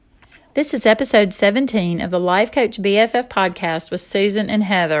This is episode 17 of the Life Coach BFF podcast with Susan and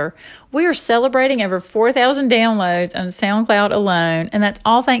Heather. We are celebrating over 4,000 downloads on SoundCloud alone, and that's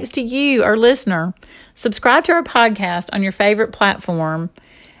all thanks to you, our listener. Subscribe to our podcast on your favorite platform.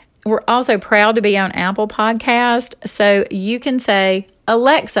 We're also proud to be on Apple Podcast, so you can say,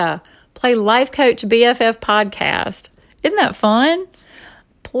 Alexa, play Life Coach BFF podcast. Isn't that fun?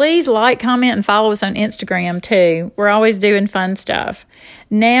 Please like, comment, and follow us on Instagram too. We're always doing fun stuff.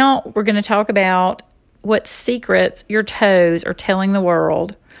 Now we're going to talk about what secrets your toes are telling the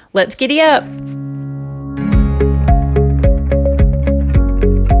world. Let's giddy up.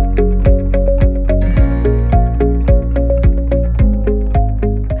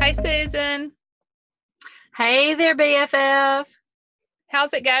 Hi, Susan. Hey there, BFF.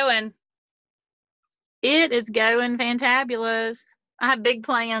 How's it going? It is going fantabulous. I have big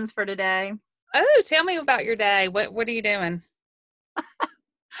plans for today. Oh, tell me about your day. What are you doing?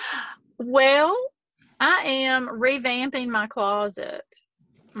 Well, I am revamping my closet,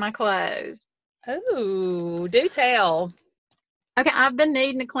 my clothes. Oh, do tell. Okay, I've been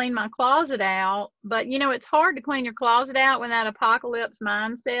needing to clean my closet out, but it's hard to clean your closet out when that apocalypse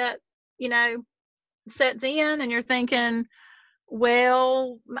mindset, sets in and you're thinking,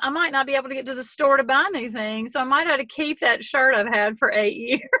 well, I might not be able to get to the store to buy new things, so I might have to keep that shirt I've had for 8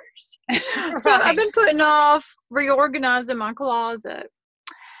 years. Right. So I've been putting off reorganizing my closet.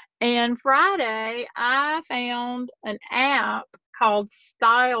 And Friday, I found an app called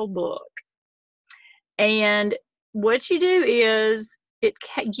Style Book. And what you do is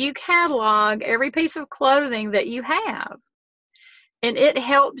you catalog every piece of clothing that you have. And it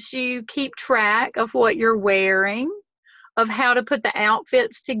helps you keep track of what you're wearing, of how to put the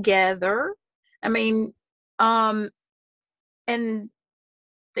outfits together. I mean, and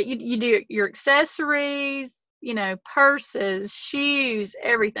that you do your accessories, purses, shoes,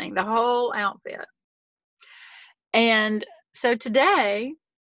 everything, the whole outfit. And so today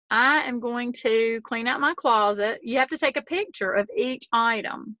I am going to clean out my closet. You have to take a picture of each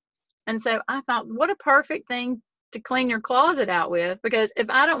item. And so I thought, what a perfect thing to clean your closet out with, because if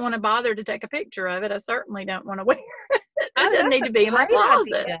I don't want to bother to take a picture of it, I certainly don't want to wear it. It doesn't need to be in my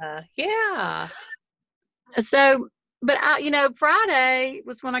closet. Idea. Yeah. So, but Friday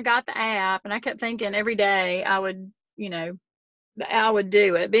was when I got the app, and I kept thinking every day I would do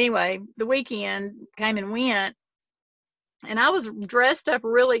it. But anyway, the weekend came and went, and I was dressed up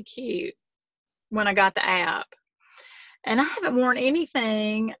really cute when I got the app. And I haven't worn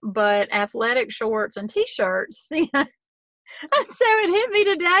anything but athletic shorts and t-shirts since. And so it hit me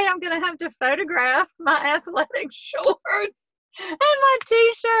today. I'm going to have to photograph my athletic shorts and my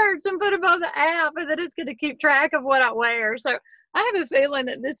t-shirts and put them on the app, and then it's going to keep track of what I wear. So I have a feeling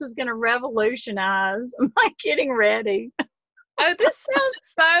that this is going to revolutionize my getting ready. Oh, this sounds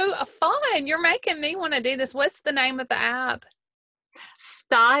so fun. You're making me want to do this. What's the name of the app?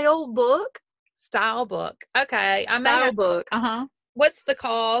 Style Book. Style Book. Okay. Style Book. Uh-huh. What's the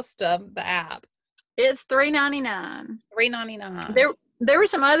cost of the app? It's $3.99. $3.99. There were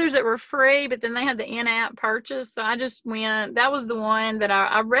some others that were free, but then they had the in-app purchase. So I just went, that was the one that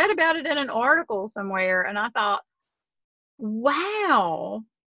I read about it in an article somewhere, and I thought, wow.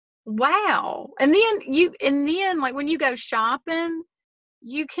 And then like when you go shopping,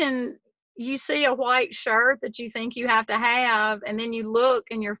 you see a white shirt that you think you have to have, and then you look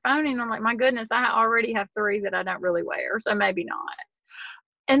in your phone and I'm like, my goodness, I already have 3 that I don't really wear, so maybe not.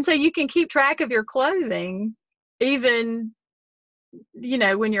 And so you can keep track of your clothing even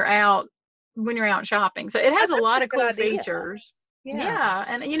when you're out shopping. So it has a lot of cool features. Yeah.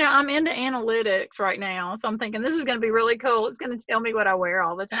 And I'm into analytics right now, so I'm thinking this is going to be really cool. It's going to tell me what I wear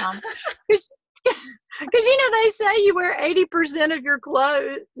all the time. Because they say you wear 80% of your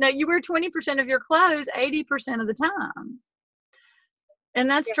clothes. No, you wear 20% of your clothes 80% of the time. And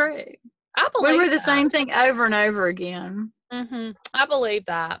that's true. I believe we wear the same thing over and over again. Mm-hmm. I believe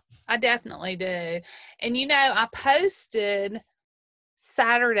that. I definitely do. And I posted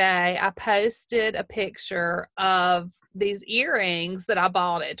Saturday, I posted a picture of these earrings that I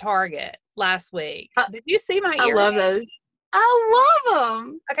bought at Target last week. Did you see my earrings? I love those. I love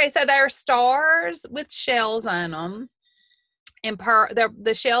them. Okay, so they're stars with shells on them, and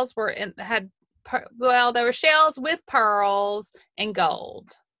the shells were there were shells with pearls and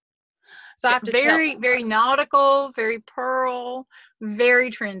gold. So I have to very nautical, very pearl, very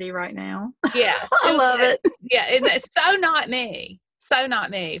trendy right now. Yeah, I love it. Yeah, and it's so not me.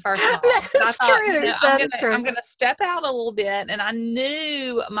 First of all. That's true. I'm going to step out a little bit, and I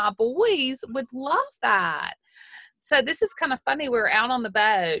knew my boys would love that. So this is kind of funny. We were out on the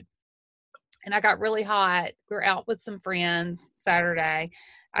boat, and I got really hot. We were out with some friends Saturday.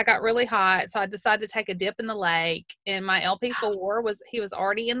 I got really hot, so I decided to take a dip in the lake. And my LP4 he was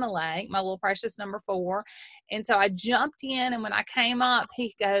already in the lake, my little precious number 4. And so I jumped in, and when I came up,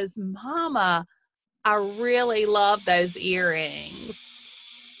 he goes, "Mama, I really love those earrings."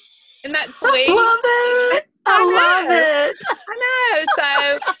 Isn't that sweet? I love it. I love it. I know.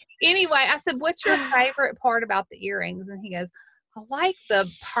 So anyway, I said, "What's your favorite part about the earrings?" And he goes, "I like the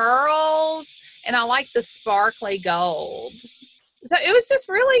pearls and I like the sparkly golds." So it was just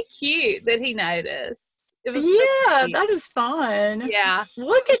really cute that he noticed. It was Yeah, really that is fun. yeah.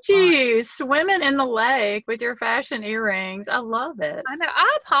 Look at you swimming in the lake with your fashion earrings. I love it. I know.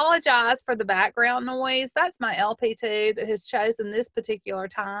 I apologize for the background noise. That's my LP2 that has chosen this particular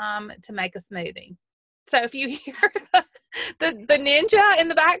time to make a smoothie. So if you hear the ninja in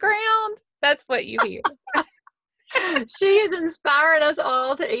the background, that's what you hear. She has inspired us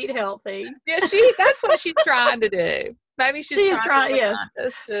all to eat healthy. Yeah, that's what she's trying to do. Maybe she's trying to yes. remind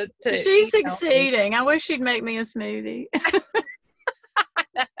us to She's succeeding. I wish she'd make me a smoothie.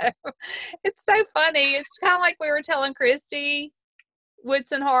 It's so funny. It's kind of like we were telling Christy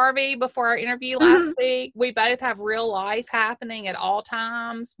Woodson Harvey before our interview last week. We both have real life happening at all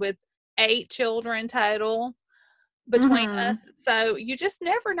times with 8 children total between us. So you just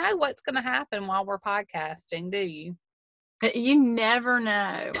never know what's going to happen while we're podcasting, do you? You never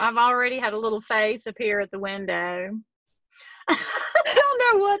know. I've already had a little face appear at the window. I don't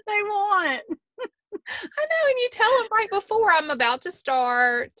know what they want. I know, and you tell them right before, "I'm about to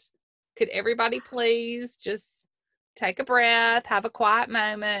start. Could everybody please just take a breath, have a quiet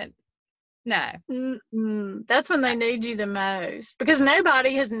moment?" No. That's when they need you the most, because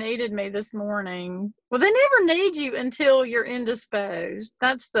nobody has needed me this morning. Well, they never need you until you're indisposed.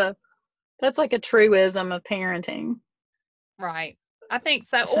 That's like a truism of parenting. Right. I think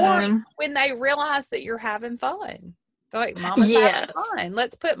so. Or when they realize that you're having fun. They're like, "Mama's having fun.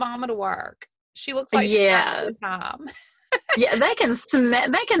 Let's put Mama to work. She looks like she's having a good time." Yeah, they can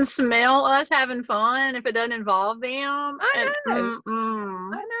smell us having fun if it doesn't involve them. I know.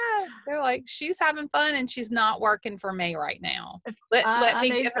 I know. They're like, "She's having fun and she's not working for me right now. Let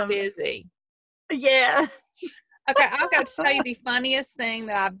me get her busy." Yeah. Okay, I've got to tell you the funniest thing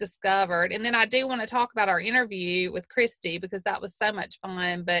that I've discovered. And then I do want to talk about our interview with Christy because that was so much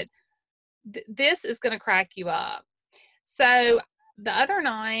fun. But this is going to crack you up. So the other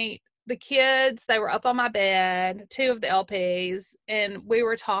night, the kids, they were up on my bed, 2 of the LPs, and we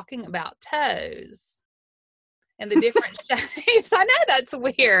were talking about toes and the different shapes. I know that's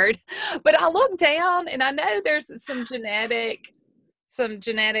weird, but I looked down and I know there's some genetics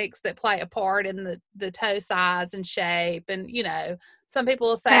that play a part in the toe size and shape. And, some people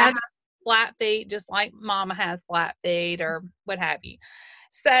will say I have flat feet just like Mama has flat feet or what have you.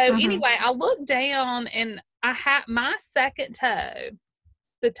 So anyway, I looked down and I had my second toe,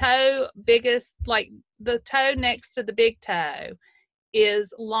 the toe biggest, like the toe next to the big toe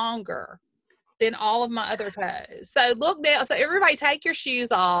is longer than all of my other toes. So look down. So everybody take your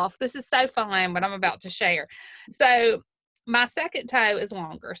shoes off. This is so fun what I'm about to share. So my second toe is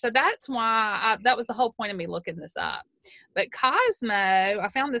longer. So that's why that was the whole point of me looking this up. But I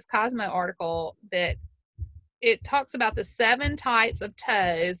found this Cosmo article that it talks about the 7 types of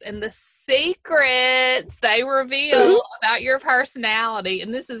toes and the secrets they reveal about your personality.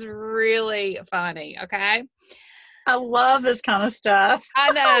 And this is really funny. Okay. I love this kind of stuff.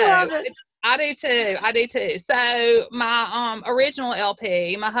 I know. I love it. I do too. So my original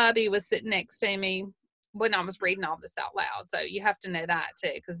LP, my hubby was sitting next to me when I was reading all this out loud. So you have to know that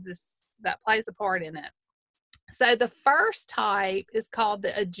too, because that plays a part in it. So the first type is called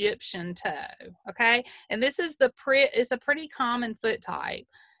the Egyptian toe, okay? And this is it's a pretty common foot type,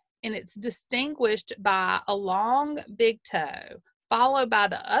 and it's distinguished by a long big toe, followed by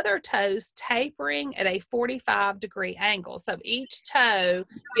the other toes tapering at a 45-degree angle. So each toe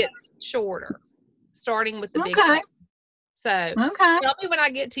gets shorter, starting with the big toe. So tell me when I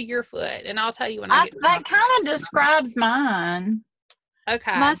get to your foot, and I'll tell you when I get to that kind of describes mine.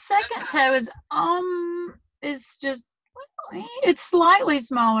 Okay. My second toe is just, it's slightly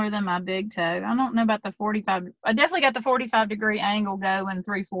smaller than my big toe. I don't know about the 45. I definitely got the 45-degree angle going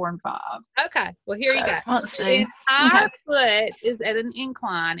 3, 4, and 5. Okay. Well, here you go. Let's see. Our foot is at an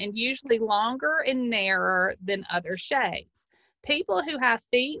incline and usually longer and narrower than other shapes. People who have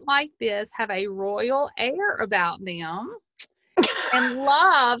feet like this have a royal air about them and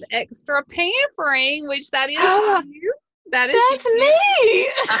love extra pampering, which that is you. That's me.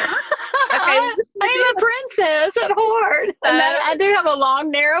 Okay, I'm a princess at heart. And I do have a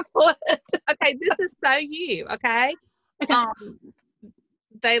long, narrow foot. Okay, this is so you. Okay.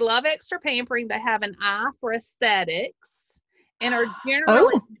 They love extra pampering. They have an eye for aesthetics and are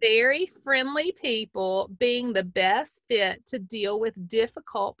generally Oh, very friendly people, being the best fit to deal with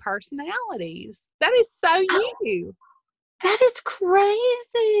difficult personalities. That is so oh, you. that is I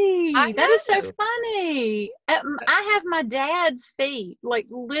crazy. That is so know. funny. I have my dad's feet. Like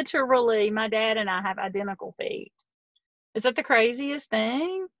literally, my dad and I have identical feet. Is that the craziest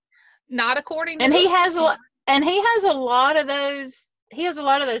thing? Not according to And this. he has a lot of those. He has a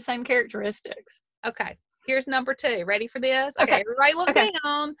lot of those same characteristics. Okay, here's number 2. Ready for this? Okay, Okay. everybody look Okay.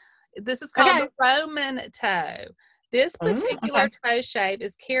 down. This is called Okay. the Roman toe. This particular Okay. toe shape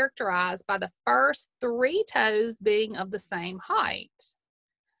is characterized by the first 3 toes being of the same height,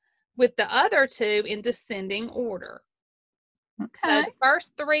 with the other 2 in descending order. So Okay. the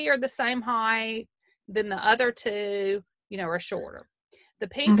first 3 are the same height, then the other 2, are shorter. The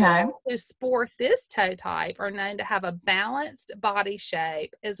Okay. people who sport this toe type are known to have a balanced body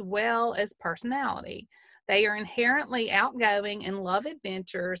shape as well as personality. They are inherently outgoing and love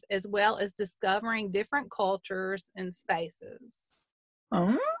adventures as well as discovering different cultures and spaces.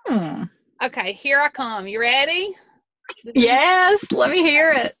 Oh. Okay, here I come. You ready? Yes. Let me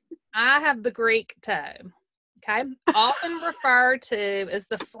hear it. I have the Greek toe. Okay, often referred to as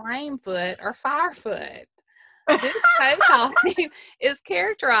the flame foot or fire foot. This toe type is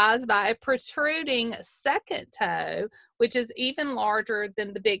characterized by a protruding second toe, which is even larger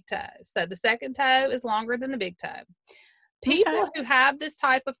than the big toe. So the second toe is longer than the big toe. Okay. People who have this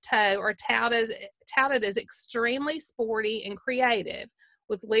type of toe are touted as extremely sporty and creative,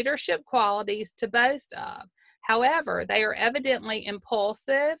 with leadership qualities to boast of. However, they are evidently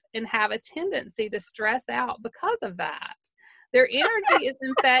impulsive and have a tendency to stress out because of that. Their energy is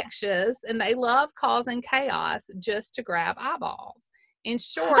infectious and they love causing chaos just to grab eyeballs. In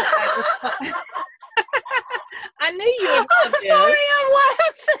short, I knew you would I'm love this. sorry, I'm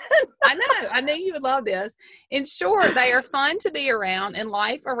laughing. I know. I knew you would love this. In short, they are fun to be around and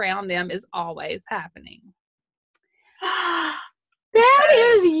life around them is always happening. That So,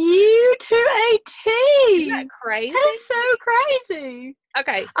 is you to a isn't that T. crazy? That is so crazy.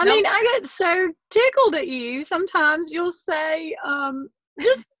 Okay. I mean, I get so tickled at you. Sometimes you'll say,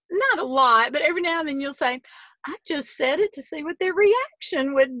 just not a lot, but every now and then you'll say, I just said it to see what their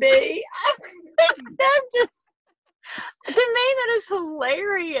reaction would be. That just, to me, that is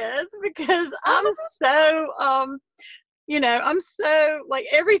hilarious because I'm so, I'm so, like,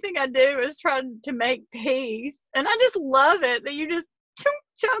 everything I do is trying to make peace. And I just love it that you just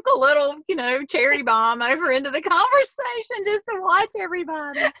chunk a little, cherry bomb over into the conversation just to watch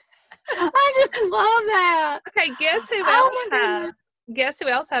everybody. I just love that. Okay, Oh my goodness. guess who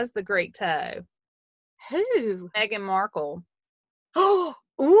else has the Greek toe? Who? Meghan Markle. Oh,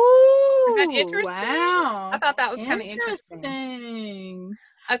 Isn't that ooh, interesting? I wow. thought that was kind of interesting. Interesting.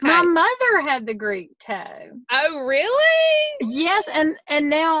 My Okay. mother had the Greek toe. Oh, really? Yes, and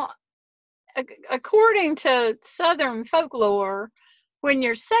now according to Southern folklore, when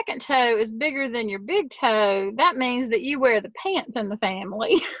your second toe is bigger than your big toe, that means that you wear the pants in the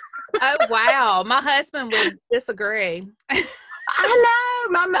family. Oh, wow. My husband would disagree. I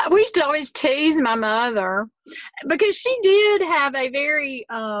know. We used to always tease my mother because she did have a very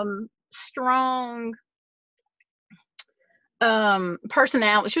strong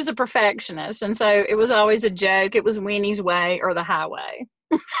personality. She was a perfectionist, and so it was always a joke. It was Winnie's way or the highway.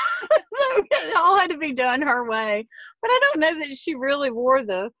 So it all had to be done her way. But I don't know that she really wore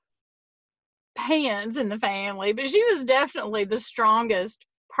the pants in the family, but she was definitely the strongest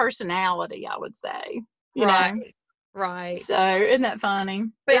personality, I would say. You Right. know. Right. So isn't that funny?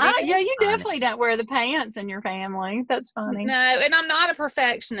 But It is yeah, you funny. definitely don't wear the pants in your family. That's funny. No, and I'm not a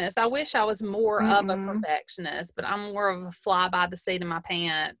perfectionist. I wish I was more of a Mm-mm. perfectionist, but I'm more of a fly by the seat of my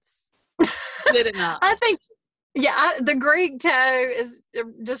pants. Good enough. I think, yeah, the Greek toe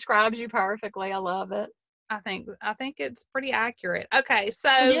describes you perfectly. I love it. I think it's pretty accurate. Okay, so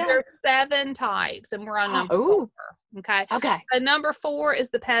Yeah. there's 7 types, and we're on number 4. Oh, Okay, okay. so number 4 is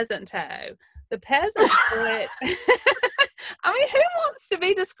the peasant toe. The peasant foot. I mean, who wants to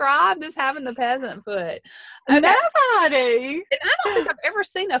be described as having the peasant foot? Okay. Nobody. And I don't think I've ever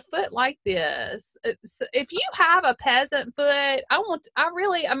seen a foot like this. If you have a peasant foot,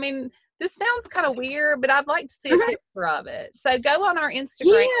 I mean, this sounds kind of weird, but I'd like to see a picture of it. So go on our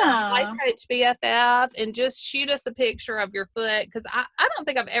Instagram, Life Yeah. Coach BFF, and just shoot us a picture of your foot because I don't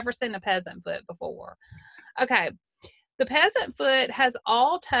think I've ever seen a peasant foot before. Okay. The peasant foot has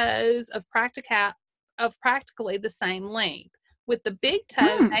all toes of practically the same length, with the big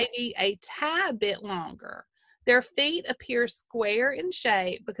toe maybe a tad bit longer. Their feet appear square in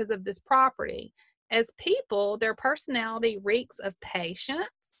shape because of this property, As people, their personality reeks of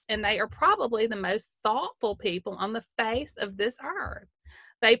patience, and they are probably the most thoughtful people on the face of this earth.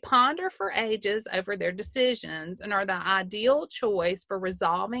 They ponder for ages over their decisions and are the ideal choice for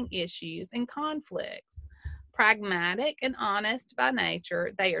resolving issues and conflicts. Pragmatic and honest by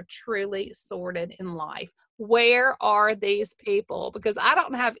nature, they are truly sorted in life. Where are these people? Because I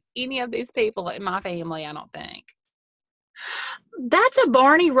don't have any of these people in my family, I don't think. That's a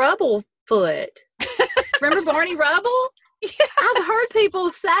Barney Rubble foot. Remember Barney Rubble? Yeah. I've heard people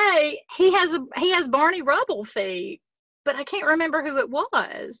say he has Barney Rubble feet, but I can't remember who it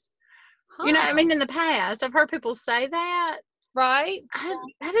was. Huh. You know, I mean, in the past, I've heard people say that. Right?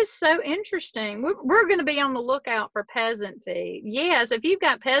 That is so interesting. We're going to be on the lookout for peasant feet. Yes, if you've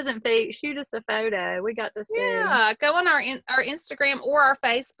got peasant feet, shoot us a photo. We got to see. Yeah, go on our Instagram or our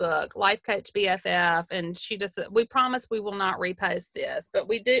Facebook, Life Coach BFF, and shoot us. We promise we will not repost this, but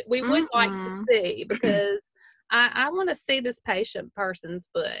we would like to see, because I want to see this patient person's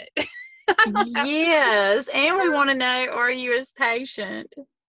foot. Yes, and we want to know, are you as patient?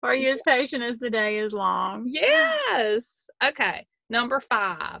 Are you as patient as the day is long? Yes. Okay. Number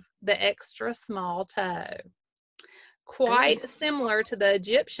 5, the extra small toe. Quite similar to the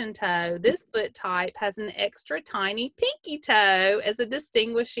Egyptian toe, this foot type has an extra tiny pinky toe as a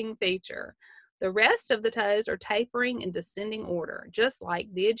distinguishing feature. The rest of the toes are tapering in descending order, just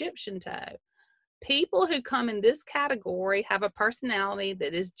like the Egyptian toe. People who come in this category have a personality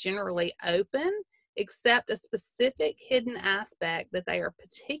that is generally open, except a specific hidden aspect that they are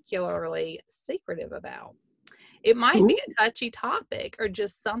particularly secretive about. It might be a touchy topic or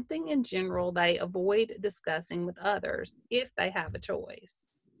just something in general they avoid discussing with others if they have a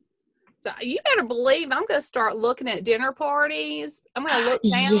choice. So you better believe I'm going to start looking at dinner parties. I'm going to look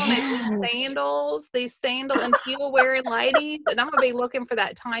down at these sandal and heel wearing ladies, and I'm going to be looking for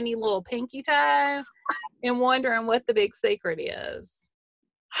that tiny little pinky toe and wondering what the big secret is.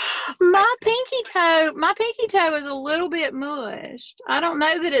 My pinky toe is a little bit mushed. I don't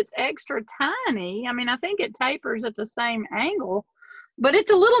know that it's extra tiny. I mean, I think it tapers at the same angle, but it's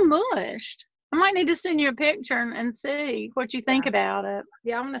a little mushed. I might need to send you a picture and see what you think about it.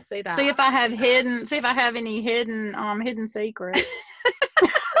 Yeah, I want to see that. See if I have any hidden secrets.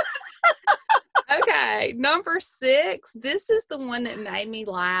 Okay, number 6. This is the one that made me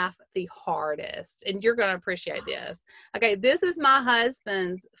laugh the hardest, and you're going to appreciate this. Okay, this is my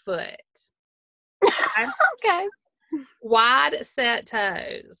husband's foot. Okay. Wide set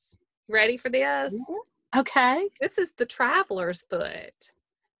toes. Ready for this? Okay. This is the traveler's foot.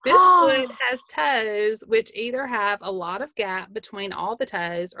 This foot has toes which either have a lot of gap between all the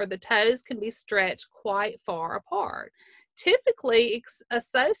toes, or the toes can be stretched quite far apart. Typically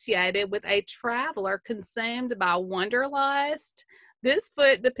associated with a traveler consumed by wanderlust, this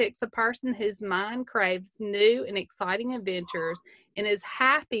foot depicts a person whose mind craves new and exciting adventures and is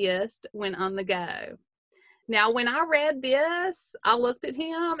happiest when on the go. Now, when I read this, I looked at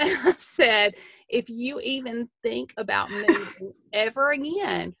him and I said, if you even think about me ever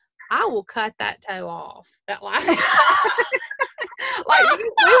again, I will cut that toe off. That last like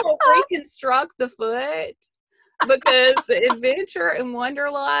we will reconstruct the foot, because the adventure and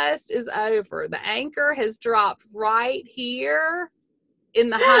wanderlust is over. The anchor has dropped right here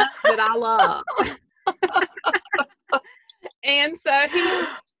in the hunt that I love. And so he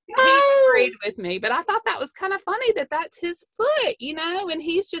agreed with me, but I thought that was kind of funny that that's his foot, and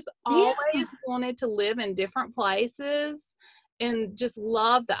he's just always wanted to live in different places and just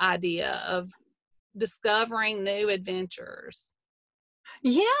love the idea of discovering new adventures.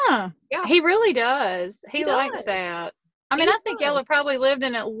 Yeah, he really does. He likes that. I mean, I think y'all have probably lived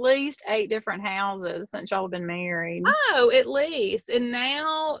in at least 8 different houses since y'all have been married. Oh, at least. And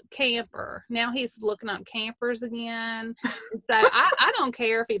now camper. Now he's looking up campers again. And so I don't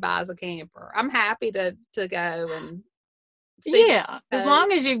care if he buys a camper. I'm happy to go and see. Yeah, as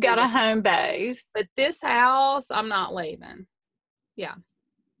long as you've got a home base. But this house, I'm not leaving. Yeah.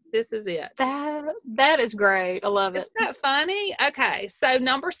 This is it. That is great. I love it. Isn't that funny? Okay, so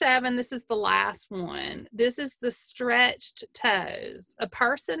number 7, this is the last one. This is the stretched toes. A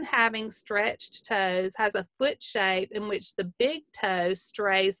person having stretched toes has a foot shape in which the big toe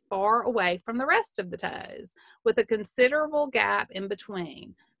strays far away from the rest of the toes, with a considerable gap in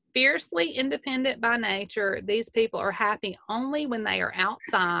between. Fiercely independent by nature, these people are happy only when they are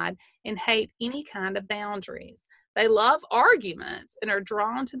outside and hate any kind of boundaries. They love arguments and are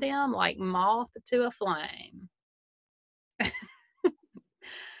drawn to them like moth to a flame.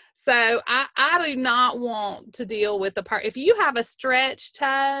 So I do not want to deal with the part. If you have a stretched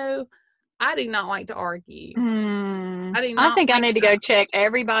toe, I do not like to argue. I do I not think I like need to go check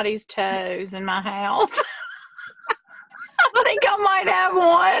everybody's toes in my house. I think I might have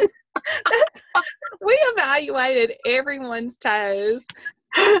one. We evaluated everyone's toes.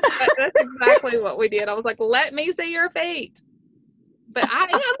 That's exactly what we did. I was like, let me see your feet. But I'm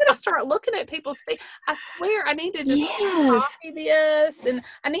going to start looking at people's feet. I swear I need to just Yes. copy this. And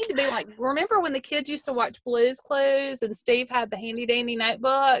I need to be like, remember when the kids used to watch Blue's Clues and Steve had the handy dandy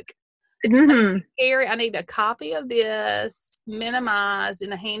notebook? Mm-hmm. Gary, I need a copy of this minimized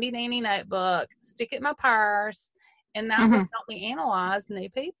in a handy dandy notebook, stick it in my purse, and that will help me analyze new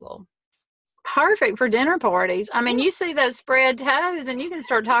people. Perfect for dinner parties. I mean, you see those spread toes and you can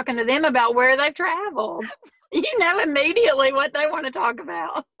start talking to them about where they've traveled. You know immediately what they want to talk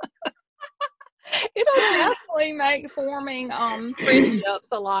about. It'll definitely make forming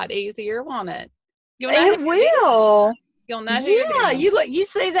friendships a lot easier, won't it? It will. You'll know who you're dealing with. You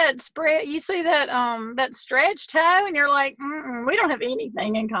see that spread, you see that that stretch toe, and you're like, we don't have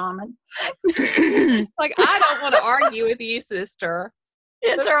anything in common. Like, I don't want to argue with you, sister.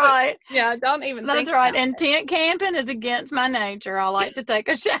 That's right. Yeah, don't even think That's right. And tent camping is against my nature. I like to take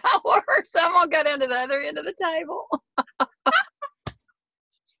a shower, so I'm gonna go down to the other end of the table.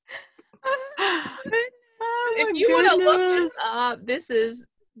 If you want to look this up,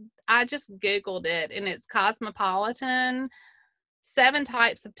 I just Googled it, and it's Cosmopolitan, 7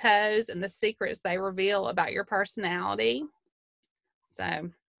 types of toes and the secrets they reveal about your personality. So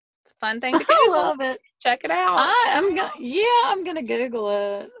it's a fun thing to Google. I love it. Check it out. I'm gonna Google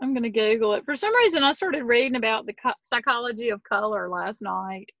it. I'm gonna Google it. For some reason, I started reading about the psychology of color last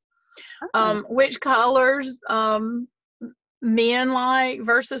night. Which colors men like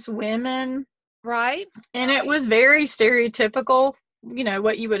versus women. Right. And it was very stereotypical, you know,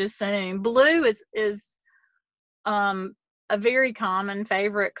 what you would assume. Blue is a very common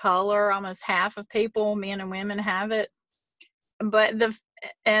favorite color. Almost half of people, men and women, have it. But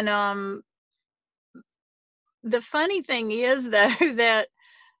the funny thing is, though, that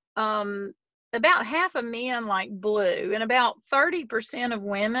about half of men like blue, and about 30% of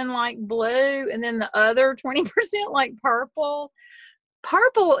women like blue, and then the other 20% like purple.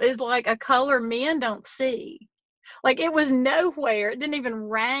 Purple is like a color men don't see. Like, it was nowhere. It didn't even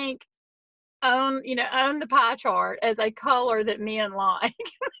rank on the pie chart as a color that men like.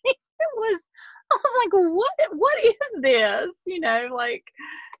 I was like, what is this? You know, like,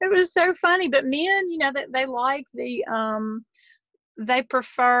 it was so funny. But men, you know, that they like they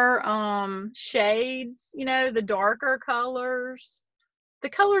prefer shades, you know, the darker colors. The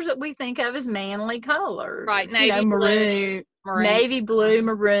colors that we think of as manly colors. Right, navy blue, maroon. Navy blue,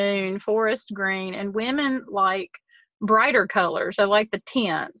 maroon, forest green. And women like brighter colors. They like the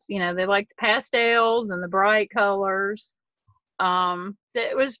tints, you know, they like the pastels and the bright colors.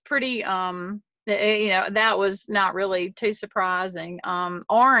 It was pretty, that was not really too surprising.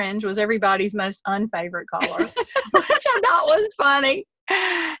 Orange was everybody's most unfavorite color, which I thought was funny.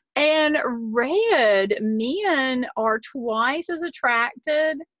 And red, men are twice as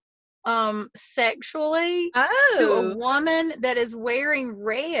attracted sexually to a woman that is wearing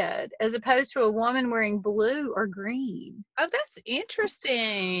red as opposed to a woman wearing blue or green. Oh, that's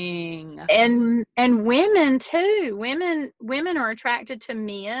interesting. And women too. Women are attracted to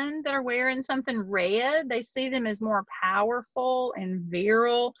men that are wearing something red. They see them as more powerful and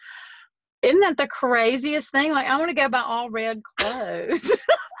virile. Isn't that the craziest thing? Like, I want to go buy all red clothes.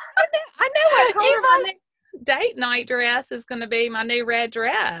 I know what color my next date night dress is going to be. My new red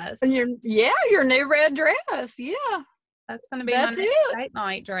dress. Your new red dress. Yeah, that's going to be my next date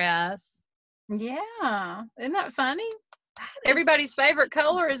night dress. Yeah, isn't that funny? Everybody's favorite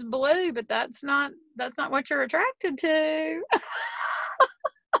color is blue, but that's not what you're attracted to.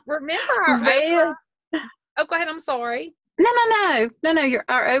 Remember our Oprah? Oh, go ahead. I'm sorry. No.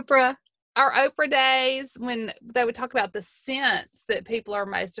 Our Oprah days, when they would talk about the scents that people are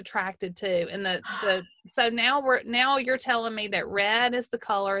most attracted to, and so now you're telling me that red is the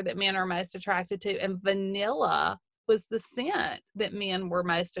color that men are most attracted to, and vanilla was the scent that men were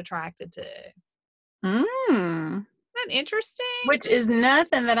most attracted to. Isn't that interesting? Which is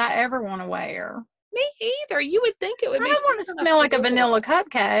nothing that I ever want to wear. Me either. You would think it would be. I want to smell like a vanilla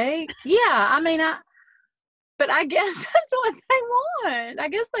cupcake. Yeah, I mean, but I guess that's what they want. I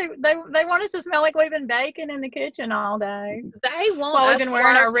guess they want us to smell like we've been baking in the kitchen all day. They want while we've been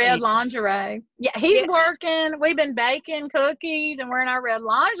wearing our red lingerie. Yeah, he's working. We've been baking cookies and wearing our red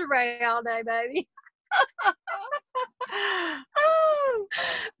lingerie all day, baby. Oh,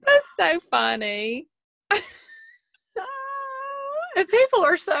 that's so funny. People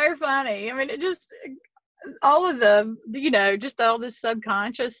are so funny. I mean, it just, all of the, just all this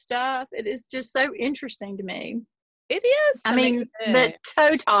subconscious stuff. It is just so interesting to me. It is I to me mean, too. but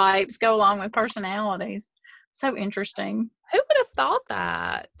toe types go along with personalities. So interesting. Who would have thought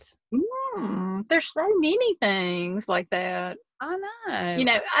that? There's so many things like that. I You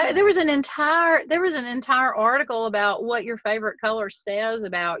know. know, there was an entire article about what your favorite color says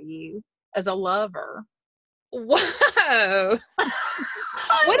about you as a lover. Whoa.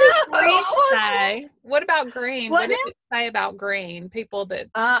 What does I know. green say? What about green? What What did it say about green? People that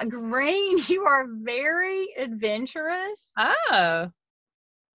green, you are very adventurous. oh.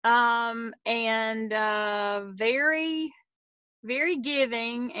 And very, very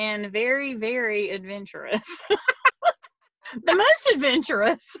giving and very, very adventurous. The most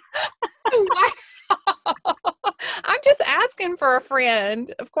adventurous. Wow. I'm just asking for a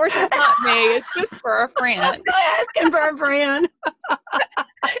friend. Of course, it's not me. It's just for a I'm friend. not asking for a friend.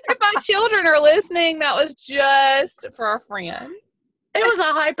 If my children are listening, that was just for a friend. It was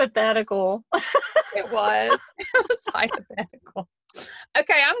a hypothetical. It was. It was hypothetical.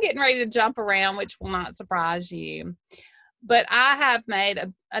 Okay, I'm getting ready to jump around, which will not surprise you. But I have made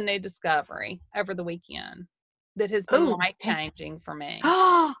a new discovery over the weekend that has been Oh, life-changing for me.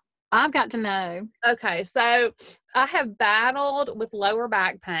 oh, I've got to know. Okay, so I have battled with lower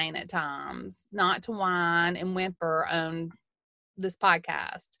back pain at times, not to whine and whimper on this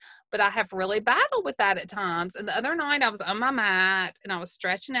podcast, but I have really battled with that at times. And the other night I was on my mat and I was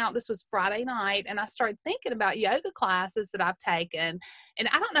stretching out. This was Friday night, and I started thinking about yoga classes that I've taken. And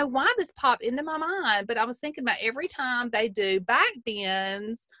I don't know why this popped into my mind, but I was thinking about every time they do back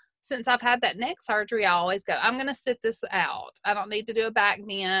bends. Since I've had that neck surgery, I always go, I'm going to sit this out. I don't need to do a back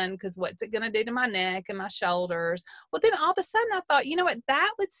bend because what's it going to do to my neck and my shoulders? Well, then all of a sudden I thought, you know what,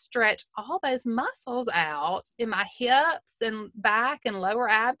 that would stretch all those muscles out in my hips and back and lower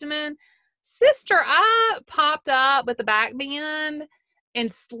abdomen. Sister, I popped up with the back bend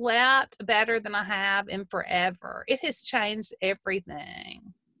and slept better than I have in forever. It has changed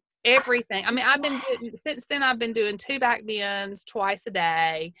everything. Everything. I mean, since then, I've been doing 2 back bends twice a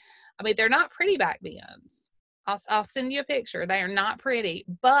day. I mean, they're not pretty back bends. I'll send you a picture. They are not pretty,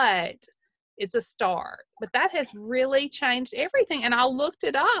 but it's a start. But that has really changed everything. And I looked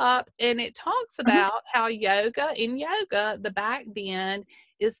it up, and it talks about how in yoga, the back bend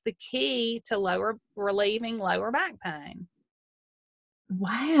is the key to relieving lower back pain.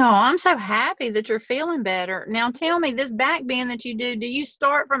 Wow, I'm so happy that you're feeling better. Now tell me, this back bend that you do you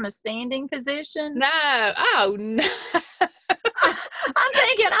start from a standing position? No. Oh, no. I'm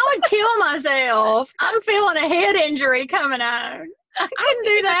thinking I would kill myself. I'm feeling a head injury coming on. I couldn't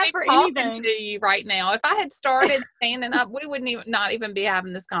do that for anything. To you right now. If I had started standing up, we wouldn't not even be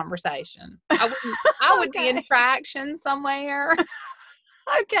having this conversation. I would be in traction somewhere.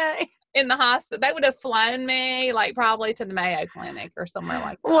 Okay. In the hospital. They would have flown me like probably to the Mayo Clinic or somewhere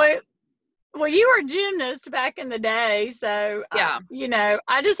like that. Well, you were a gymnast back in the day, so yeah, you know,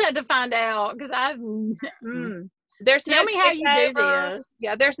 I just had to find out because there's tell me how you do this.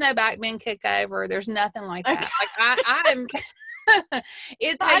 Yeah, there's no back bend kick over. There's nothing like that. Like I'm.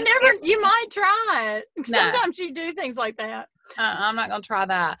 You might try it. No. Sometimes you do things like that. I'm not gonna try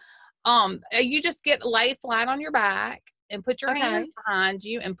that. You just lay flat on your back and put your hands behind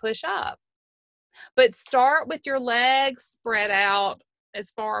you and push up. But start with your legs spread out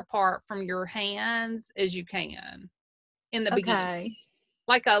as far apart from your hands as you can in the beginning.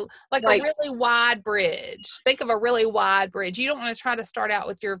 Like a really wide bridge. Think of a really wide bridge. You don't want to try to start out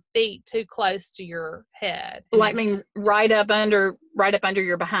with your feet too close to your head. Like right up under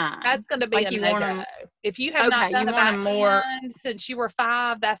your behind. That's going to be a no-go. If you have not done a back bend since you were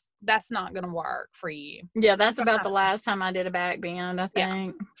 5, that's not going to work for you. Yeah, that's about the last time I did a back bend, I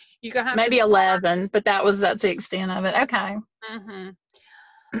think. Yeah. You're gonna have maybe 11, but that's the extent of it. Okay. Mm-hmm.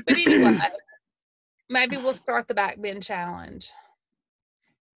 But anyway, maybe we'll start the back bend challenge.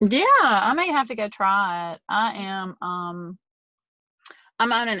 Yeah, I may have to go try it. I'm on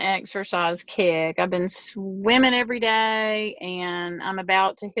an exercise kick. I've been swimming every day, and I'm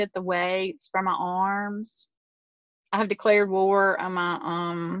about to hit the weights for my arms. I have declared war on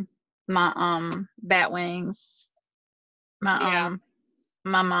my bat wings, my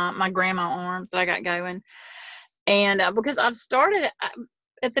grandma arms that I got going, and because I've started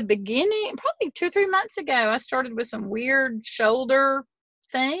at the beginning, probably 2 or 3 months ago, I started with some weird shoulder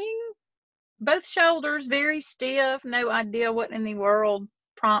thing. Both shoulders very stiff. No idea what in the world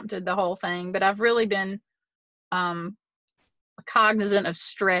prompted the whole thing, but I've really been cognizant of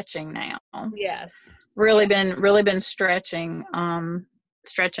stretching now. Yes. Really been stretching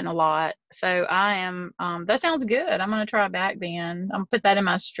a lot. So I am that sounds good. I'm going to try a back bend. I'm going to put that in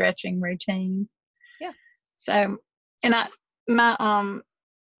my stretching routine. Yeah. So, and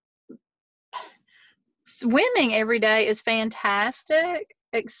swimming every day is fantastic,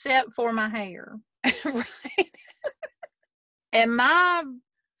 except for my hair. Right. And my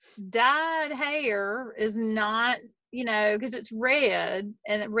dyed hair is not, because it's red,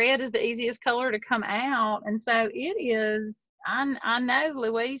 and red is the easiest color to come out. And so it is, I know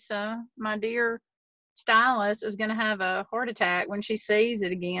Louisa, my dear stylist, is going to have a heart attack when she sees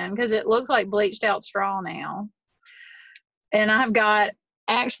it again, because it looks like bleached out straw now. And I've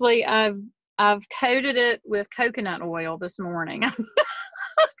coated it with coconut oil this morning. I've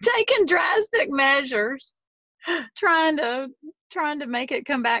taken drastic measures trying to make it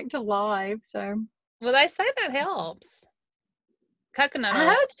come back to life. So, well, they say that helps. Coconut oil.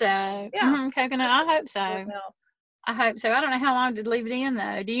 I hope so. Yeah. Coconut. I hope so. I hope so. I don't know how long to leave it in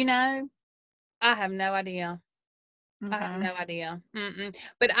though. Do you know? I have no idea. Okay. I have no idea.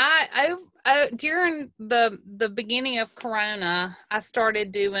 But I during the beginning of Corona, I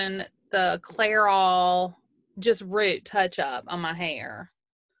started doing the Clairol just root touch up on my hair.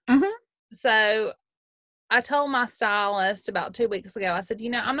 So I told my stylist about 2 weeks ago, I said,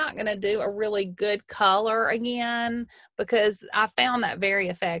 I'm not going to do a really good color again, because I found that very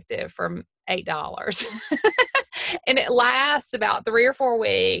effective for $8. And it lasts about 3 or 4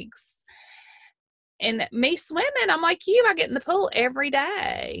 weeks. And me swimming, I'm like you, I get in the pool every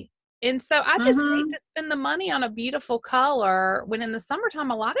day. And so I just need to spend the money on a beautiful color, when in the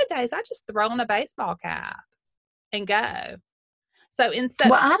summertime, a lot of days I just throw on a baseball cap and go. So in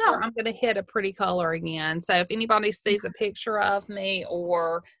September, I'm going to hit a pretty color again. So if anybody sees a picture of me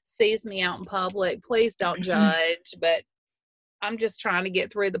or sees me out in public, please don't judge. But I'm just trying to get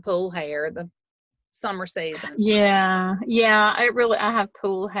through the pool hair, the summer season. Yeah. I have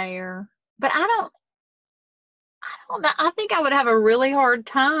pool hair, but I don't know. I think I would have a really hard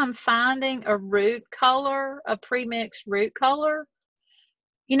time finding a root color, a pre-mixed root color,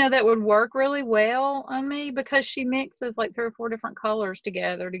 that would work really well on me, because she mixes like 3 or 4 different colors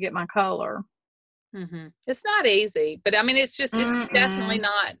together to get my color. It's not easy, but I mean, it's definitely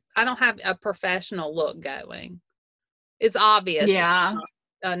not, I don't have a professional look going. It's obvious. Yeah.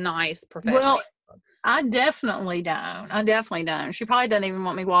 A nice professional look. I definitely don't. She probably doesn't even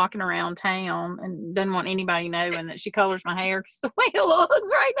want me walking around town, and doesn't want anybody knowing that she colors my hair, because the way it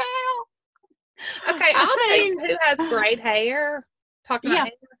looks right now. Okay, I'll tell you who has great hair. Talking about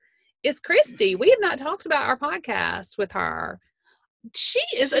hair is Christy. We have not talked about our podcast with her. She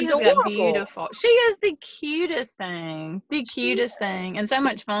is adorable. Beautiful. She is the cutest thing. And so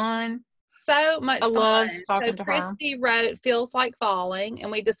much fun. So much fun. I love talking to her. Christy wrote Feels Like Falling,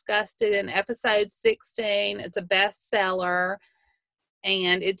 and we discussed it in episode 16. It's a bestseller,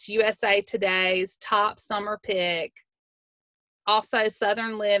 and it's USA Today's top summer pick. Also,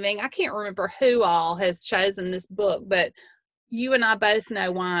 Southern Living. I can't remember who all has chosen this book, but you and I both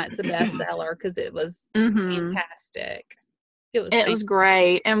know why it's a bestseller, because it was fantastic. It was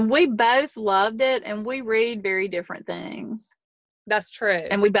great, and we both loved it, and we read very different things. That's true.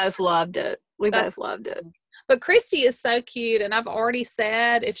 And we both loved it. Both loved it. But Christy is so cute, and I've already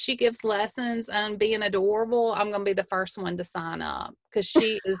said if she gives lessons on being adorable, I'm going to be the first one to sign up, because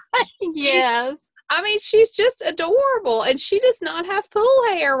she is. Yes. I mean, she's just adorable, and she does not have pool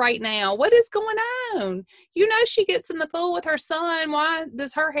hair right now. What is going on? She gets in the pool with her son. Why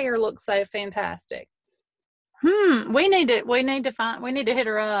does her hair look so fantastic? We need to hit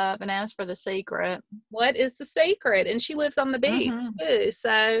her up and ask for the secret. What is the secret? And she lives on the beach too.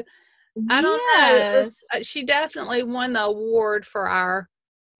 So I don't know. She definitely won the award for our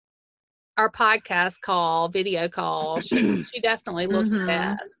podcast call, video call. She definitely looked the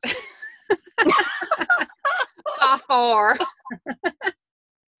best. By far.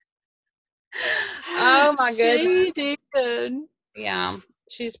 Oh my goodness. She did. Yeah.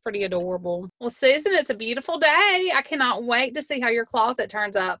 She's pretty adorable. Well, Susan, it's a beautiful day. I cannot wait to see how your closet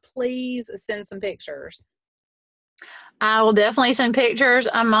turns out. Please send some pictures. I will definitely send pictures.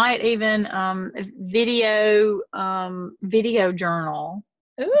 I might even video journal.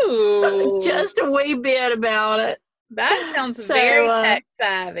 Ooh. Just a wee bit about it. That sounds very tech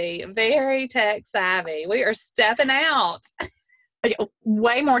savvy. Very tech savvy. We are stepping out.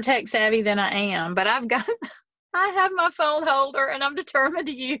 Way more tech savvy than I am, but I have my phone holder, and I'm determined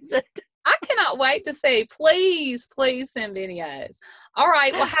to use it. I cannot wait to see. Please send videos. All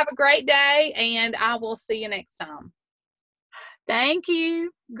right. Well, have a great day, and I will see you next time. Thank you.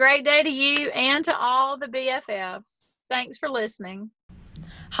 Great day to you and to all the BFFs. Thanks for listening.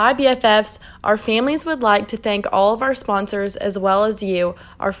 Hi BFFs, our families would like to thank all of our sponsors as well as you,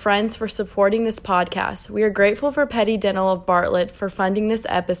 our friends, for supporting this podcast. We are grateful for Petty Dental of Bartlett for funding this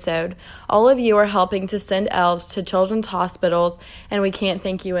episode. All of you are helping to send elves to children's hospitals, and we can't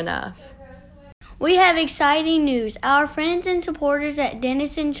thank you enough. We have exciting news. Our friends and supporters at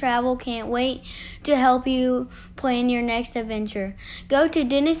Denison Travel can't wait to help you plan your next adventure. Go to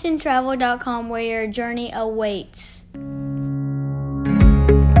denisontravel.com where your journey awaits.